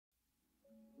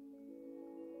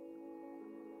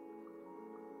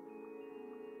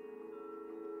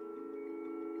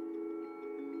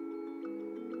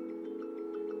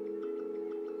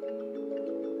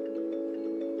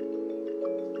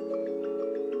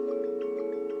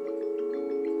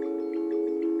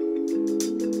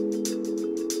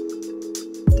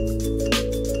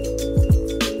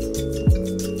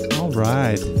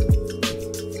ride.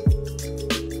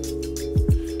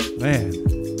 Man.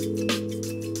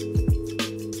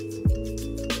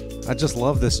 I just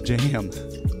love this jam.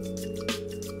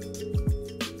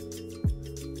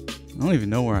 I don't even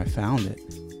know where I found it.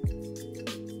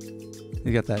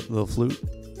 You got that little flute?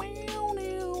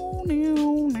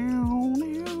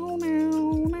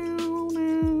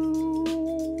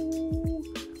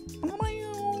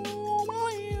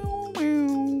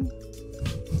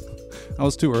 I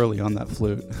was too early on that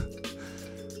flute.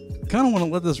 Kind of want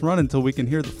to let this run until we can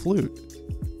hear the flute.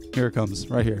 Here it comes,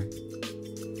 right here.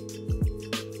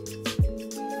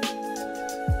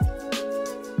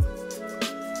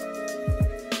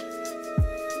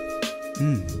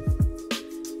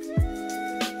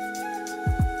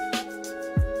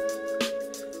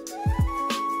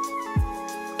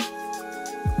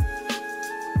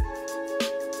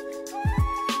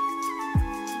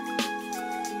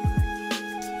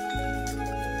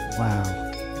 Wow.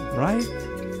 Right?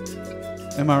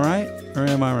 Am I right or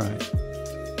am I right?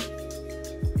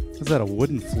 Is that a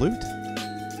wooden flute?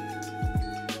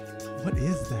 What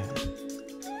is that?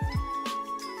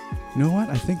 You know what?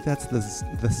 I think that's the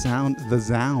sound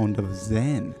of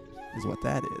Zen is what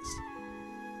that is.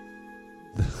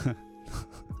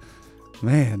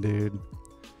 Man, dude.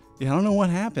 Yeah, I don't know what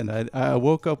happened. I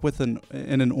woke up with in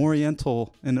an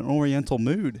oriental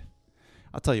mood.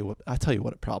 I'll tell you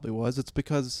what it probably was. It's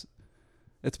because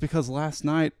last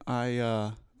night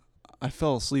I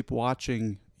fell asleep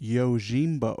watching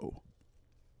Yojimbo,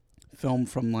 film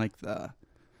from like the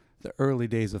early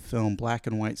days of film, black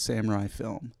and white samurai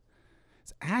film.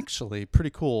 It's actually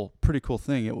pretty cool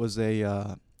thing. It was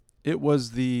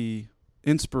the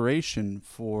inspiration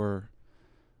for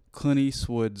Clint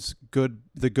Eastwood's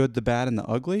The Good, the Bad, and the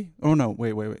Ugly. Oh no,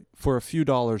 wait. For a Few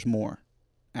Dollars More.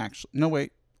 Actually, no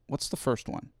wait. What's the first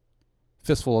one?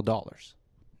 Fistful of Dollars.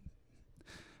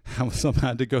 I somehow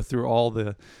had to go through all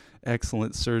the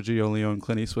excellent Sergio Leone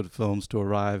Clint Eastwood films to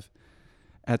arrive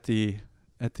at the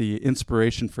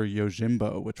inspiration for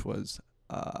Yojimbo, which was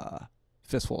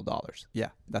Fistful of Dollars. Yeah,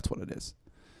 that's what it is.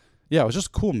 Yeah, it was just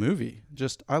a cool movie.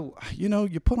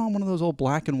 You put on one of those old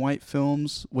black and white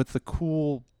films with the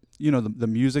cool, the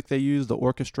music they use, the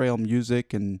orchestral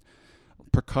music and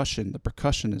percussion. The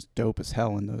percussion is dope as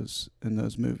hell in those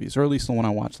movies, or at least the one I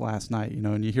watched last night.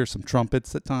 And you hear some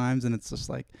trumpets at times, and it's just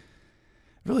like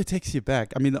it really takes you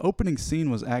back. I mean, the opening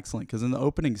scene was excellent because in the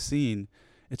opening scene,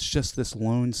 it's just this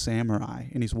lone samurai,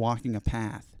 and he's walking a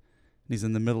path, and he's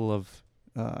in the middle of,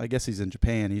 I guess he's in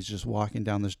Japan. He's just walking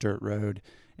down this dirt road,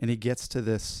 and he gets to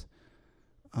this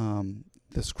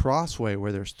crossway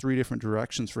where there's 3 different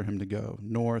directions for him to go: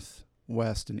 north,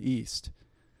 west, and east.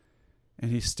 And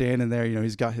he's standing there,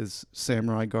 he's got his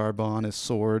samurai garb on, his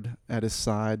sword at his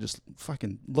side, just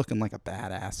fucking looking like a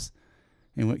badass.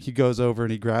 And he goes over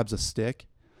and he grabs a stick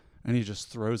and he just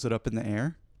throws it up in the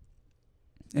air.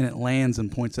 And it lands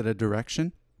and points at a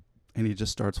direction. And he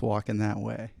just starts walking that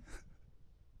way.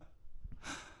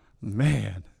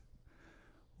 Man,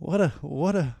 what a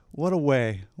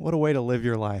way to live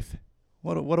your life.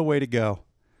 What a way to go.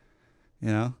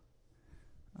 Yeah,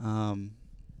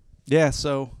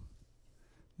 so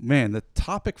man, the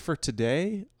topic for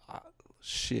today, I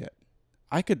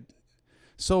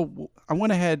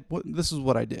went ahead, this is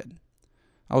what I did.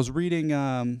 I was reading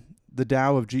The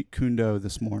Tao of Jeet Kune Do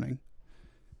this morning,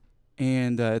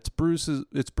 and it's Bruce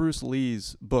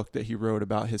Lee's book that he wrote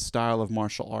about his style of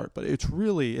martial art, but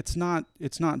it's not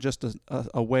just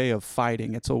a way of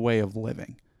fighting, it's a way of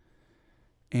living.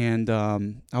 And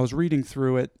I was reading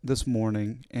through it this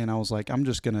morning, and I was like, I'm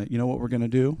just going to, what we're going to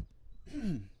do?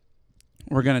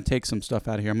 We're going to take some stuff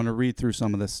out of here. I'm going to read through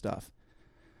some of this stuff.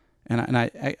 And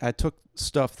I took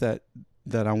stuff that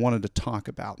I wanted to talk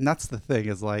about. And that's the thing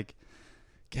is like,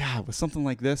 God, with something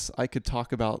like this, I could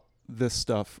talk about this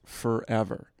stuff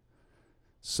forever.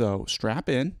 So strap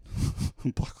in,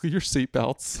 buckle your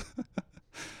seatbelts.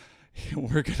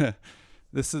 We're going to,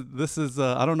 this is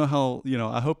I don't know how,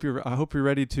 I hope you're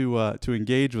ready to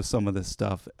engage with some of this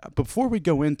stuff. Before we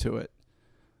go into it,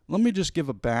 let me just give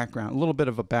a little bit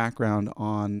of a background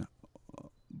on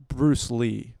Bruce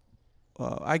Lee.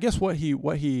 I guess what he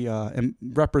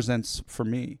represents for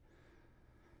me.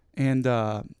 And,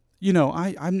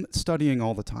 I'm studying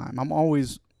all the time. I'm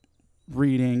always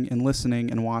reading and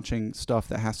listening and watching stuff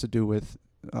that has to do with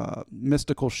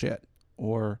mystical shit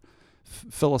or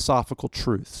philosophical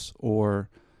truths or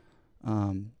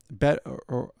I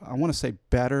want to say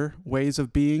better ways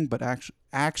of being, but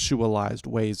actualized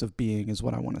ways of being is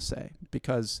what I want to say,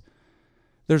 because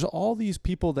there's all these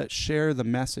people that share the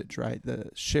message, right?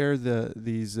 That share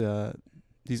these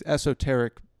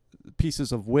esoteric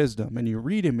pieces of wisdom, and you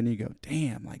read him and you go,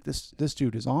 damn, like this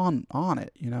dude is on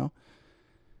it, you know?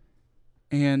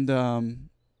 And,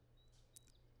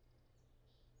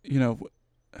 you know,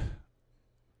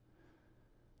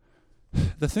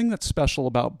 the thing that's special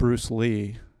about Bruce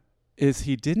Lee is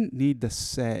he didn't need to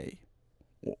say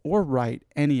or write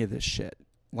any of this shit.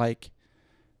 Like,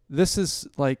 this is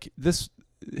like this.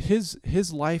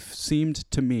 His life seemed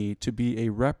to me to be a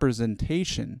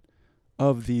representation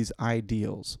of these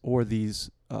ideals or these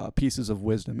pieces of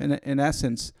wisdom. And in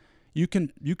essence, you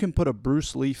can put a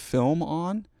Bruce Lee film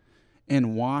on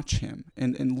and watch him,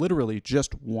 and literally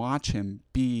just watch him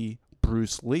be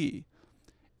Bruce Lee,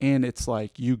 and it's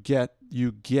like you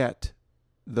get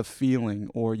the feeling,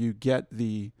 or you get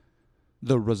the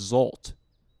result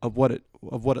of what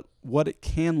it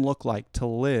can look like to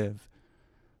live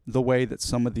the way that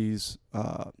some of these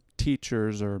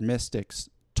teachers or mystics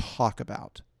talk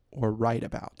about or write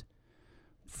about.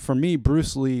 For me,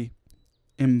 Bruce Lee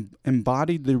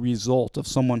embodied the result of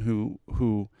someone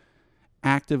who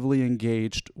actively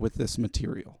engaged with this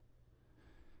material.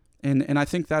 And I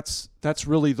think that's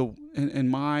really in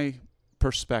my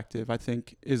perspective, I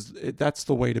think that's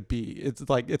the way to be. It's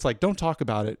like don't talk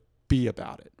about it, be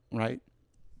about it, right?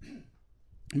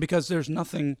 Because there's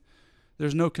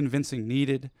no convincing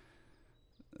needed.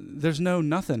 There's no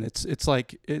nothing. It's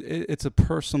like it's a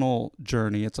personal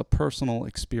journey. It's a personal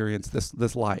experience.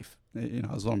 This life, you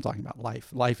know, is what I'm talking about.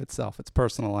 Life itself. It's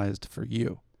personalized for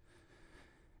you,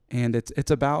 and it's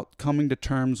about coming to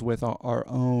terms with our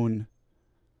own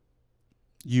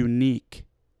unique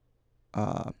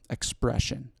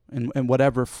expression in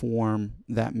whatever form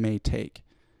that may take.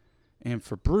 And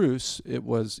for Bruce, it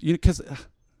was, you know, because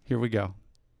here we go.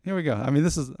 I mean,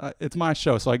 this is it's my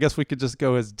show, so I guess we could just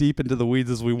go as deep into the weeds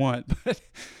as we want.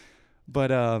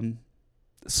 But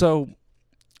so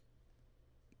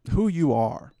who you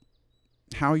are,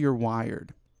 how you're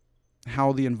wired,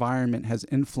 how the environment has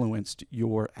influenced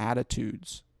your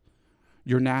attitudes,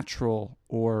 your natural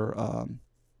or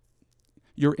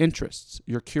your interests,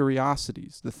 your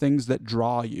curiosities, the things that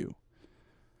draw you.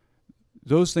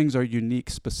 Those things are unique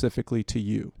specifically to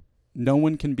you. No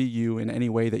one can be you in any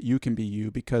way that you can be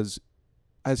you, because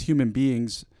as human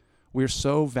beings, we're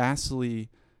so vastly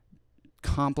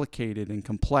complicated and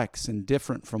complex and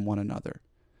different from one another.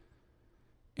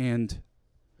 And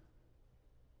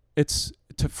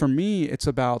for me, it's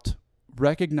about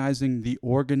recognizing the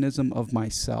organism of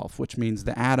myself, which means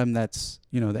the atom that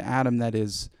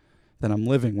I'm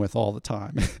living with all the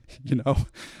time. You know,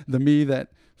 the me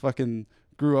that fucking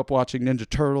grew up watching Ninja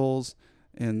Turtles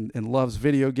and loves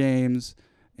video games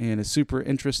and is super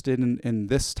interested in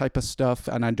this type of stuff.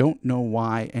 And I don't know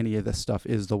why any of this stuff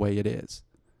is the way it is.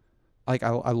 Like,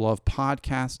 I love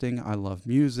podcasting. I love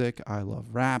music. I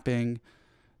love rapping.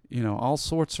 You know, all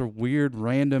sorts of weird,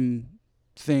 random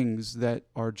things that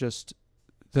are just,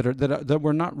 that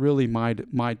were not really my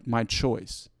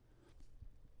choice.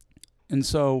 And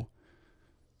so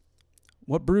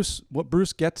what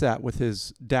Bruce gets at with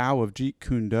his Tao of Jeet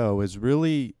Kune Do is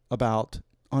really about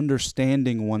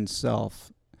understanding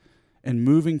oneself and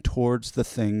moving towards the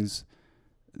things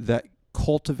that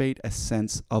cultivate a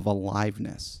sense of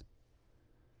aliveness.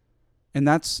 And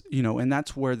that's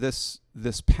where this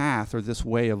path or this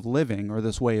way of living or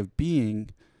this way of being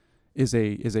is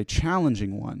a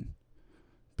challenging one,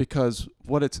 because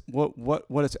what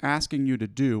it's asking you to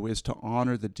do is to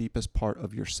honor the deepest part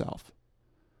of yourself.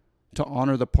 To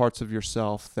honor the parts of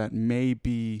yourself that may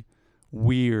be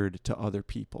weird to other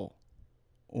people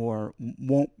or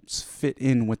won't fit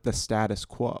in with the status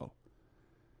quo.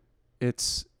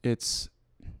 And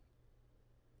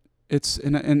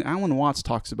Alan Watts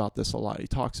talks about this a lot. He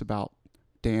talks about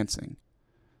dancing.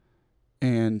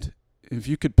 And if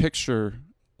you could picture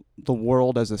the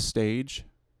world as a stage,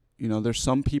 you know, there's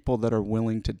some people that are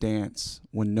willing to dance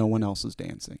when no one else is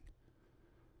dancing.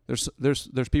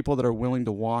 There's people that are willing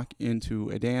to walk into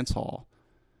a dance hall,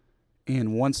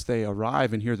 and once they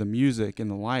arrive and hear the music and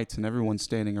the lights and everyone's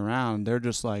standing around, they're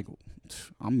just like,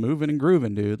 I'm moving and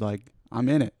grooving, dude. Like, I'm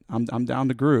in it. I'm down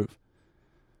to groove.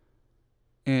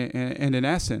 And in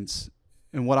essence,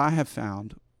 and what I have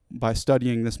found by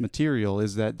studying this material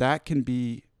is that can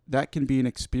be an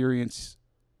experience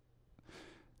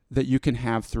that you can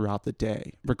have throughout the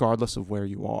day, regardless of where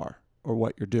you are or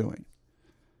what you're doing.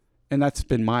 And that's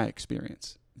been my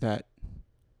experience. That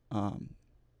and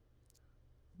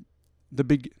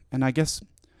I guess,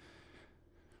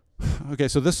 okay,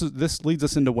 so this leads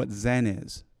us into what Zen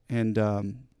is. And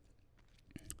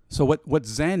so what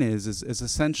Zen is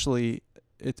essentially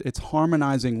it's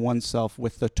harmonizing oneself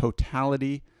with the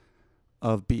totality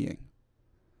of being.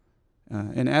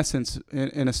 In essence,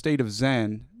 in a state of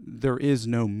Zen, there is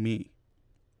no me.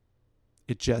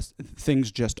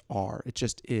 Things just are. It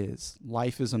just is.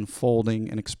 Life is unfolding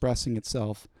and expressing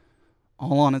itself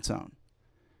all on its own.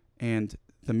 And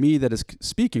the me that is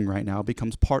speaking right now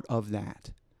becomes part of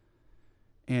that.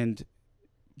 And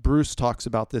Bruce talks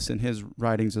about this in his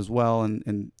writings as well,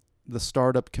 and the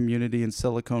startup community in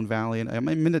Silicon Valley. And I'm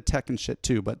into tech and shit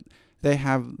too, but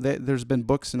there's been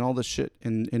books and all this shit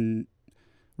in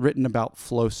written about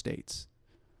flow states.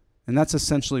 And that's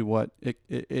essentially what it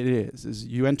is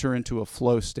you enter into a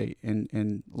flow state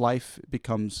and life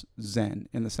becomes Zen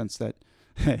in the sense that,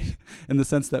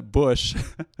 Bush,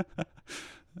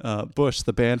 Bush,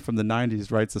 the band from the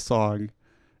 90s, writes a song,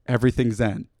 Everything's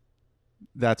Zen.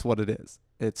 That's what it is.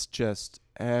 It's just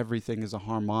everything is a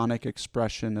harmonic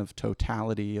expression of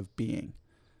totality of being.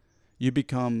 You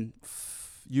become,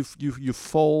 you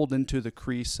fold into the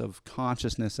crease of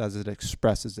consciousness as it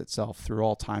expresses itself through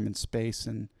all time and space,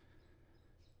 and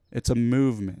it's a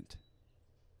movement.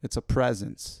 It's a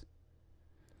presence.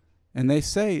 And they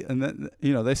say,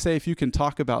 if you can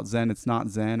talk about Zen, it's not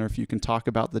Zen, or if you can talk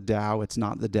about the Tao, it's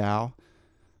not the Tao.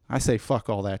 I say, fuck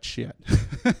all that shit.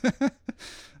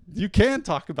 You can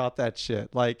talk about that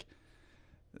shit. Like,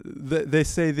 they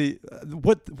say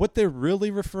what they're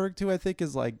really referring to, I think,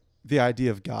 is like the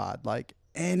idea of God. Like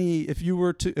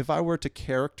if I were to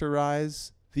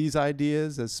characterize these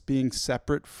ideas as being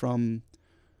separate from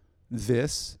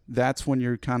this, that's when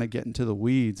you're kind of getting to the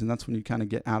weeds, and that's when you kind of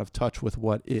get out of touch with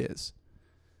what is.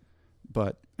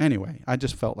 But anyway, I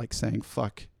just felt like saying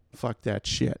fuck that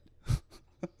shit.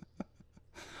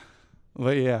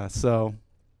 But yeah, so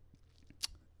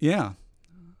yeah,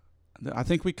 I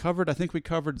think we covered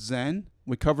Zen.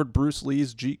 We covered Bruce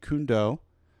Lee's Jeet Kune Do.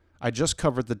 I just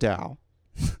covered the Tao.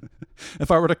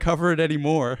 If I were to cover it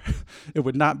anymore, it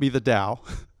would not be the Tao.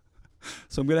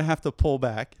 So I'm going to have to pull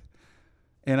back.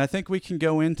 And I think we can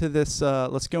go into this,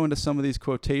 let's go into some of these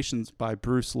quotations by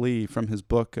Bruce Lee from his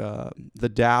book, The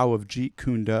Tao of Jeet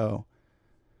Kune Do.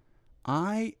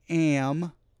 I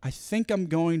think I'm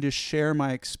going to share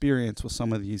my experience with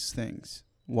some of these things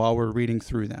while we're reading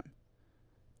through them.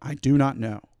 I do not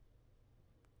know.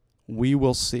 We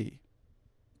will see.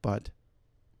 But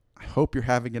I hope you're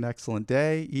having an excellent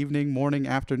day, evening, morning,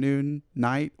 afternoon,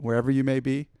 night, wherever you may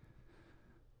be.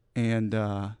 And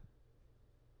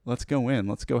let's go in.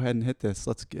 Let's go ahead and hit this.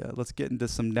 Let's get into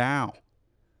some Tao.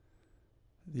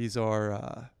 These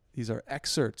are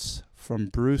excerpts from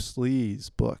Bruce Lee's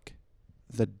book,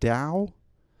 The Tao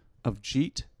of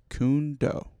Jeet Kune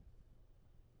Do.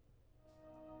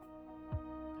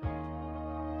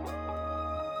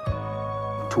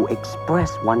 To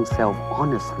express oneself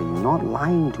honestly, not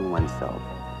lying to oneself,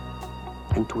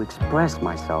 and to express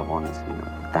myself honestly,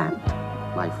 that,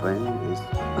 my friend, is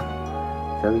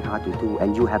very hard to do,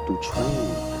 and you have to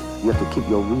train. You have to keep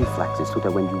your reflexes so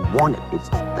that when you want it, it's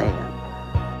there.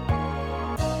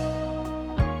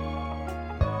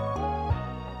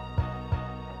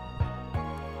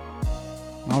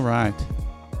 All right.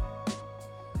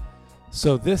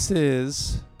 So this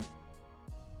is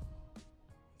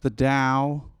the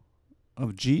Tao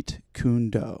of Jeet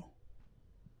Kune Do.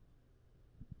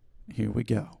 Here we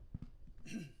go.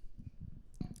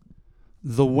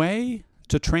 The way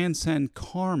to transcend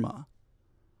karma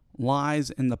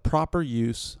lies in the proper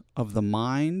use of the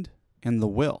mind and the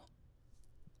will.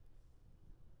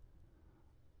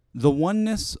 The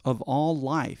oneness of all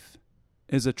life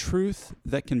is a truth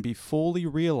that can be fully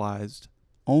realized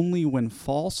only when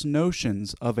false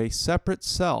notions of a separate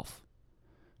self,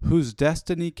 whose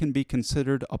destiny can be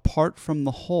considered apart from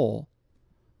the whole,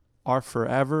 are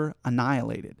forever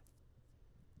annihilated.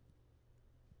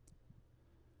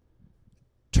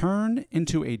 Turn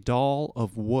into a doll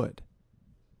of wood.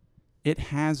 It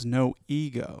has no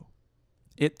ego.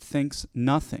 It thinks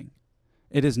nothing.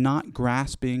 It is not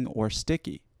grasping or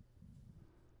sticky.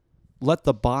 Let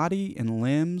the body and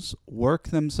limbs work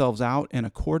themselves out in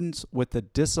accordance with the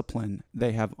discipline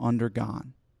they have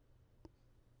undergone.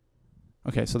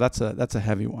 Okay, so that's a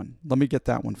heavy one. Let me get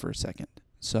that one for a second.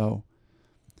 So,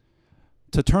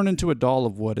 to turn into a doll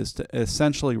of wood is to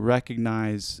essentially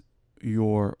recognize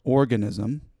your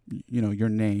organism, your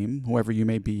name, whoever you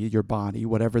may be, your body,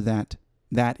 whatever that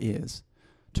is,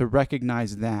 to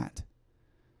recognize that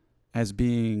as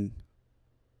being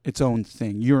its own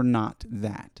thing. You're not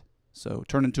that. So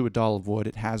turn into a doll of wood.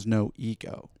 It has no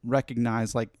ego.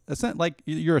 Recognize like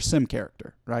you're a sim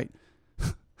character, right?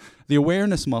 The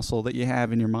awareness muscle that you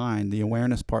have in your mind, the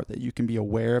awareness part that you can be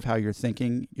aware of how you're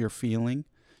thinking, you're feeling.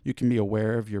 You can be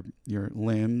aware of your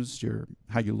limbs,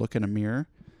 how you look in a mirror.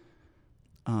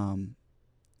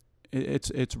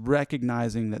 it's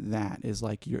recognizing that is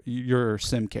like your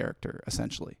sim character,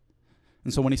 essentially.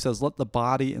 And so when he says, let the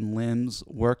body and limbs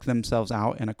work themselves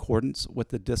out in accordance with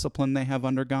the discipline they have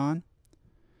undergone,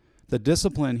 the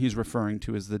discipline he's referring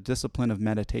to is the discipline of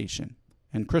meditation.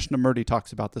 And Krishnamurti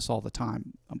talks about this all the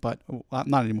time, but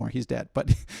not anymore. He's dead,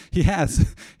 but he has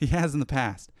in the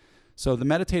past. So the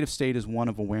meditative state is one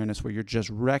of awareness where you're just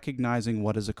recognizing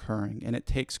what is occurring, and it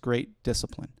takes great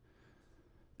discipline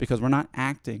because we're not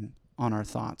acting on our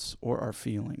thoughts or our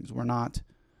feelings.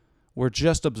 We're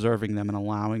just observing them and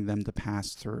allowing them to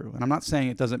pass through. And I'm not saying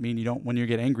it doesn't mean when you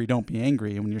get angry, don't be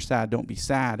angry, and when you're sad, don't be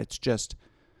sad. It's just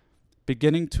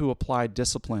beginning to apply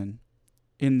discipline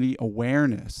in the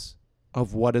awareness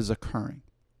of what is occurring.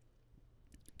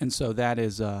 And so that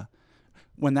is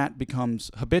when that becomes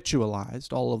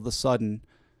habitualized, all of a sudden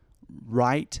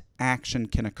right action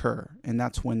can occur. And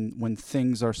that's when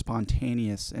things are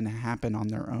spontaneous and happen on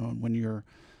their own.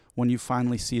 When you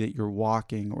finally see that you're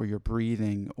walking or you're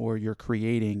breathing or you're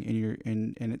creating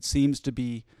and it seems to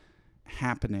be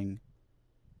happening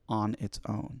on its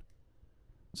own.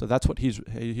 So that's what he's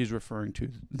referring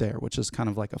to there, which is kind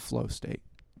of like a flow state.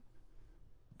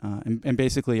 And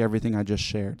basically everything I just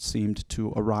shared seemed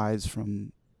to arise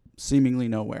from seemingly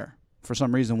nowhere. For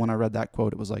some reason, when I read that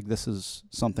quote, it was like, this is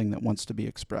something that wants to be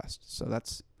expressed. So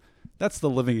that's the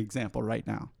living example right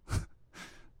now.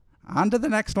 On to the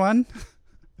next one.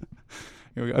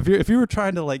 Here we go. If you were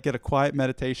trying to like get a quiet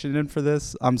meditation in for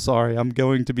this, I'm sorry. I'm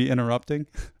going to be interrupting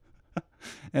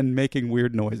and making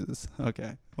weird noises.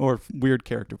 Okay. Or weird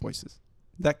character voices.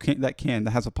 That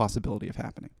has a possibility of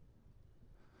happening.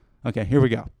 Okay, here we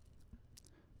go.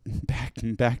 Back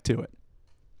to it.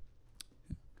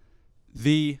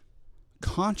 The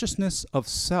consciousness of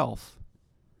self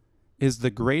is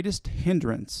the greatest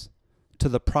hindrance to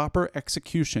the proper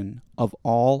execution of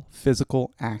all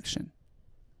physical action.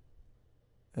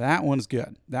 That one's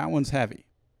good. That one's heavy.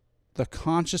 The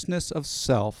consciousness of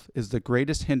self is the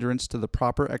greatest hindrance to the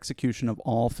proper execution of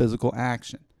all physical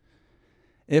action.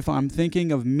 If I'm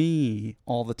thinking of me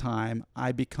all the time,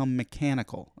 I become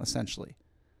mechanical, essentially.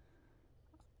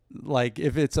 Like,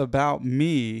 if it's about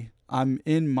me, I'm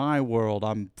in my world,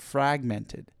 I'm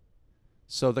fragmented.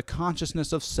 So the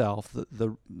consciousness of self,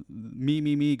 the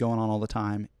me going on all the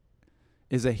time,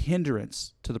 is a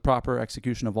hindrance to the proper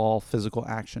execution of all physical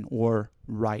action or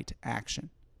right action.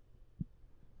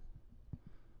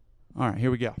 All right,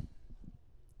 here we go.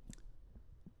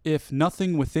 If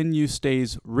nothing within you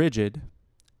stays rigid,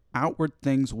 outward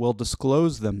things will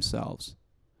disclose themselves.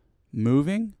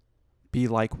 Moving, be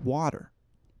like water.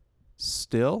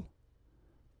 Still,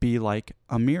 be like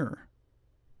a mirror.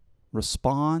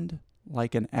 Respond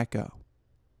like an echo.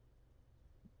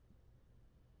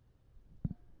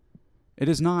 It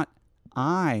is not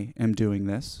I am doing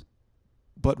this,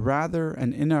 but rather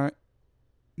an inner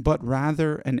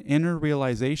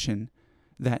realization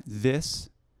that this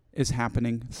is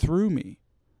happening through me,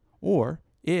 or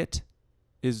it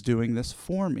is doing this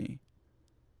for me.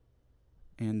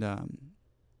 And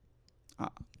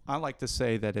I like to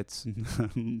say that it's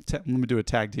let me do a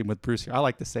tag team with Bruce here. I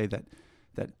like to say that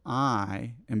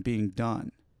I am being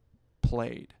done,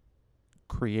 played,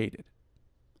 created.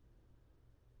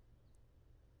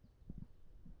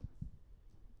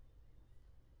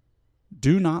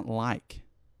 Do not like.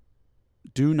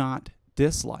 Do not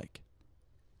dislike.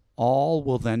 All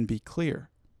will then be clear.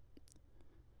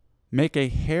 Make a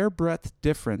hairbreadth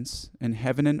difference, and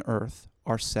heaven and earth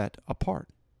are set apart.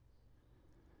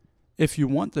 If you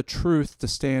want the truth to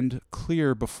stand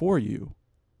clear before you,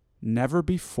 never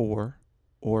be for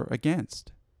or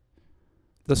against.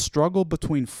 The struggle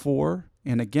between for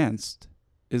and against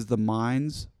is the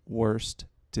mind's worst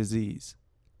disease.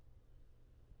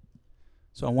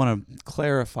 So I want to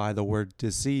clarify the word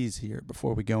disease here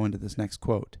before we go into this next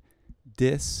quote.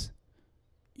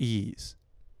 Dis-ease.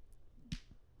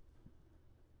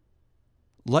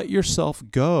 Let yourself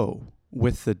go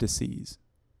with the disease.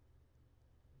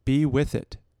 Be with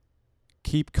it.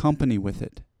 Keep company with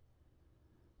it.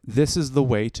 This is the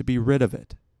way to be rid of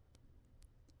it.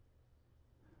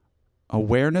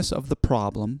 Awareness of the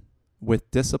problem with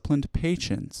disciplined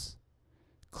patience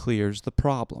clears the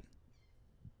problem.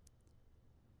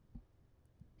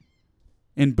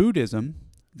 In Buddhism,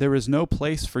 there is no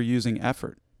place for using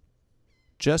effort.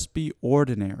 Just be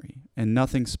ordinary and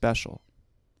nothing special.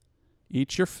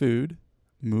 Eat your food,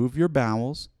 move your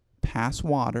bowels, pass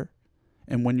water,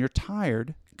 and when you're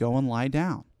tired, go and lie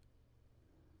down.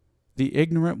 The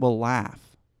ignorant will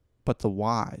laugh, but the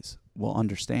wise will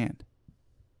understand.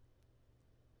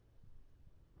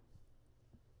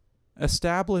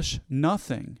 Establish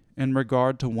nothing in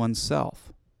regard to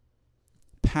oneself.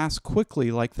 pass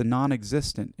quickly like the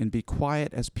non-existent and be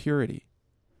quiet as purity.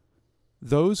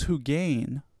 Those who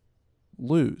gain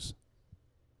lose.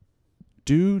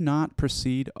 Do not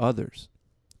precede others.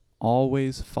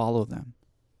 Always follow them.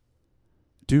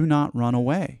 Do not run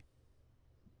away.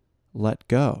 Let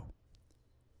go.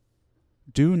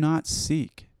 Do not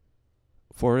seek,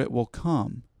 for it will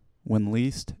come when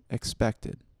least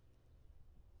expected.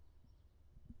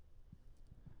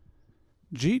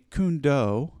 Jeet Kune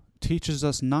Do teaches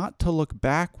us not to look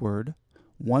backward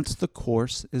once the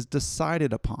course is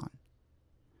decided upon.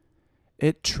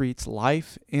 It treats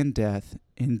life and death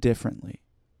indifferently.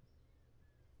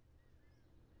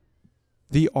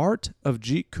 The art of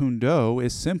Jeet Kune Do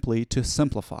is simply to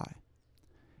simplify.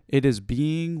 It is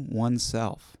being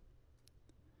oneself.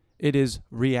 It is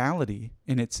reality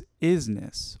in its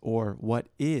isness, or what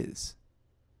is.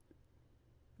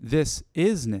 This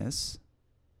isness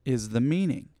is the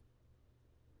meaning.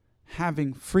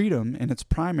 Having freedom in its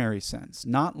primary sense,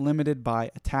 not limited by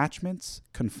attachments,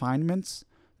 confinements,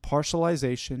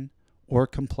 partialization, or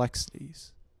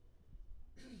complexities.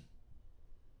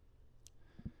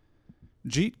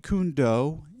 Jeet Kune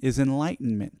Do is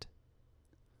enlightenment.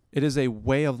 It is a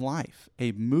way of life,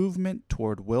 a movement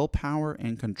toward willpower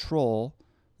and control,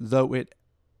 though it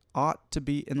ought to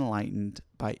be enlightened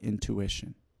by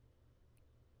intuition.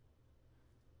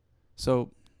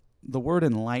 So the word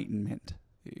enlightenment,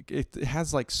 it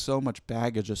has like so much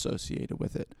baggage associated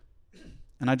with it.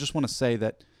 And I just want to say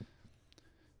that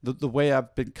the way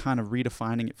I've been kind of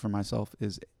redefining it for myself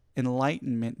is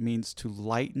enlightenment means to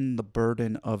lighten the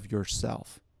burden of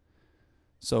yourself.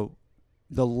 So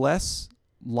the less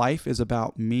life is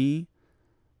about me,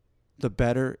 the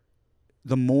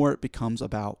more it becomes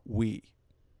about we.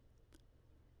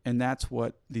 And that's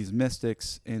what these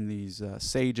mystics and these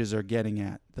sages are getting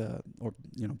at.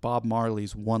 Bob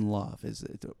Marley's One Love is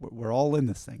we're all in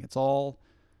this thing. It's all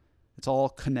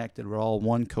connected. We're all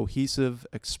one cohesive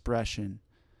expression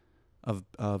of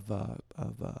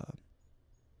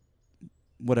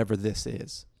whatever this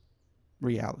is,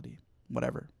 reality,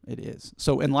 whatever it is.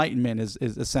 So enlightenment is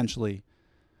essentially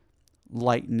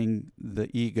lightening the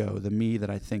ego, the me that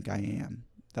I think I am.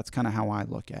 That's kind of how I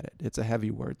look at it. It's a heavy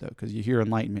word, though, because you hear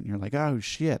enlightenment and you're like, oh,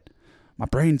 shit, my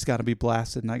brain's got to be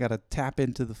blasted and I got to tap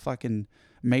into the fucking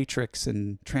matrix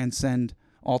and transcend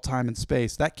all time and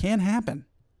space. That can happen.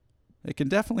 It can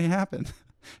definitely happen.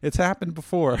 It's happened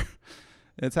before.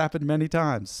 It's happened many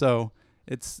times. So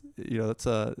it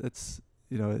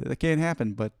can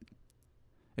happen, but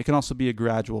it can also be a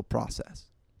gradual process.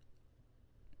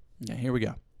 Yeah, here we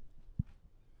go.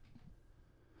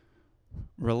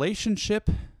 Relationship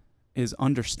is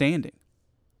understanding.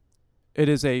 It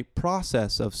is a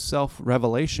process of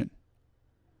self-revelation.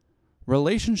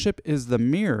 Relationship is the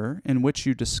mirror in which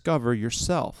you discover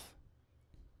yourself.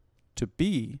 To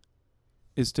be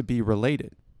is to be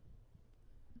related.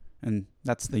 And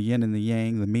that's the yin and the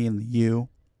yang, the me and the you.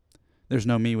 There's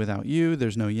no me without you.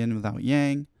 There's no yin without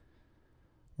yang.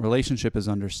 Relationship is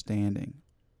understanding.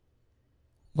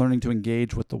 Learning to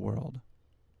engage with the world.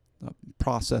 The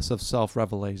process of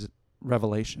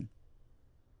self-revelation.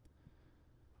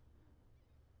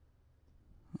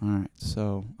 All right,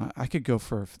 so I could go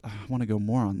I want to go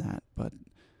more on that, but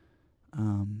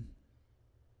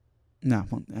no.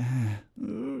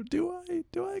 Do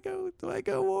I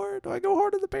go more? Do I go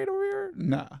hard in the paint over here?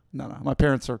 No. My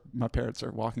parents are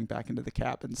walking back into the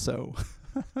cabin, so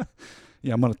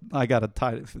yeah, I gotta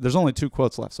tie it. There's only 2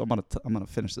 quotes left, so I'm gonna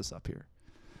finish this up here.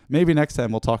 Maybe next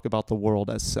time we'll talk about the world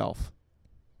as self.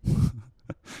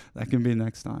 That can be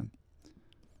next time.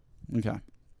 Okay.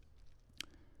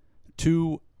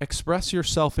 To express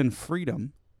yourself in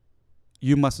freedom,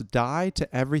 you must die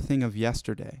to everything of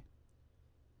yesterday.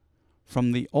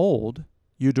 From the old,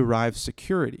 you derive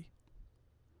security.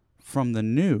 From the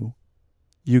new,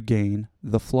 you gain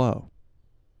the flow.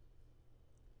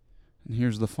 And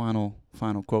here's the final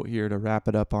quote here to wrap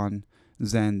it up on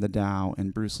Zen, the Tao,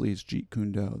 and Bruce Lee's Jeet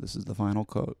Kune Do. This is the final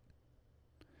quote.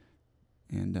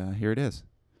 And here it is.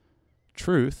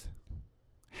 Truth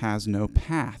has no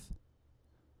path.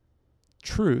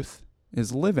 Truth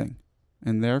is living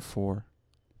and therefore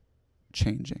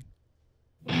changing.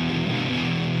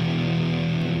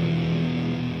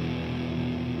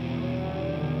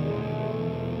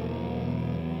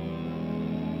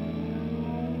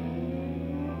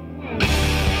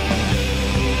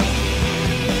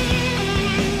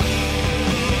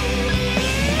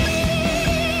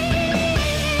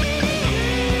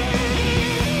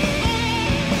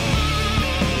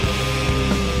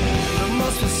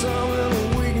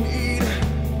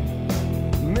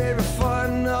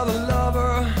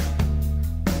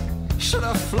 Should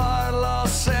I fly to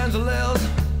Los Angeles.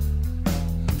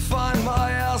 Find my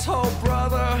asshole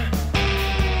brother.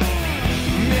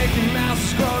 Mickey Mouse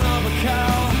has grown up a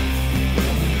cow.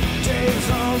 Dave's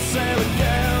on sale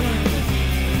again.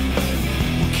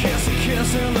 Kiss a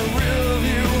kiss in the rear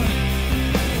view.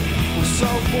 We're so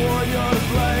bored you're to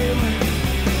blame.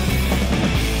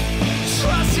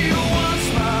 Trust you once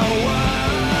my way.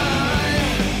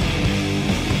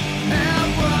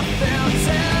 Everything's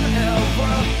in,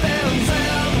 everything's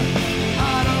in.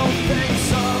 I don't think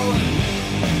so.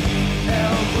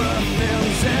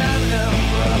 Everything's in,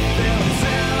 everything's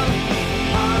in.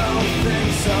 I don't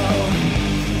think so.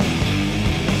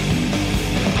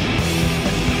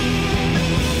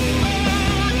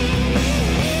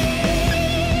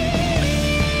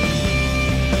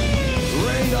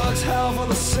 Dog's hell for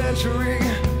the century.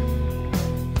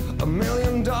 $1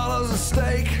 million at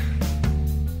stake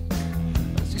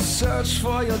as you search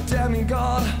for your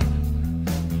demigod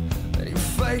and you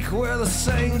fake with a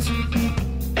saint.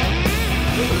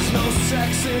 There's no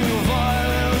sex in your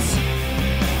violence.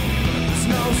 There's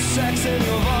no sex in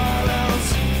your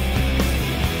violence.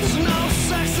 There's no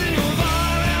sex in your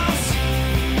violence.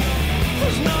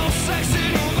 There's no sex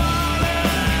in your violence.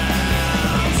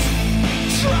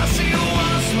 Trust you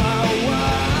once my way.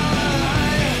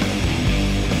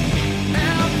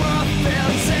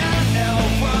 Everything's in,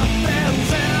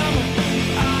 everything's in.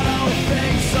 I don't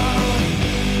think so.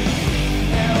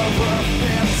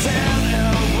 Everything's in,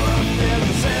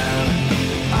 everything's in.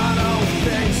 I don't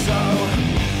think so.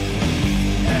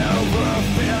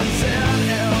 Everything's in,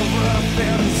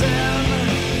 everything's in.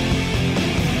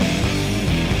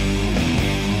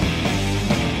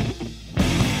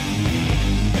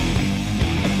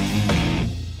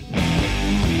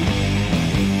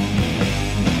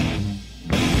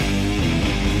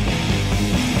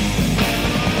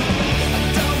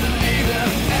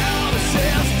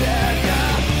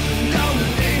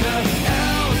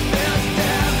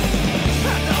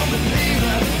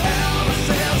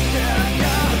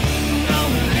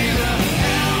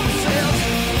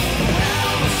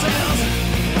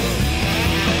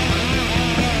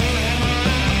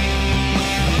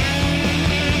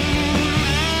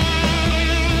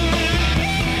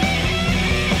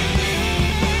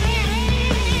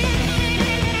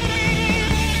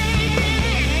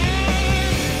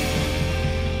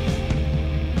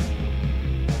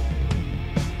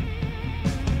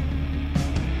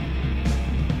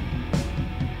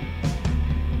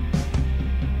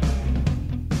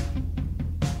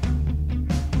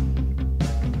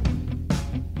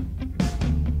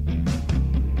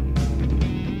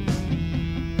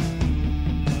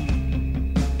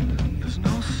 There's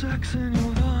no sex in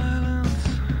your violence.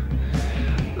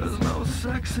 There's no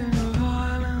sex in your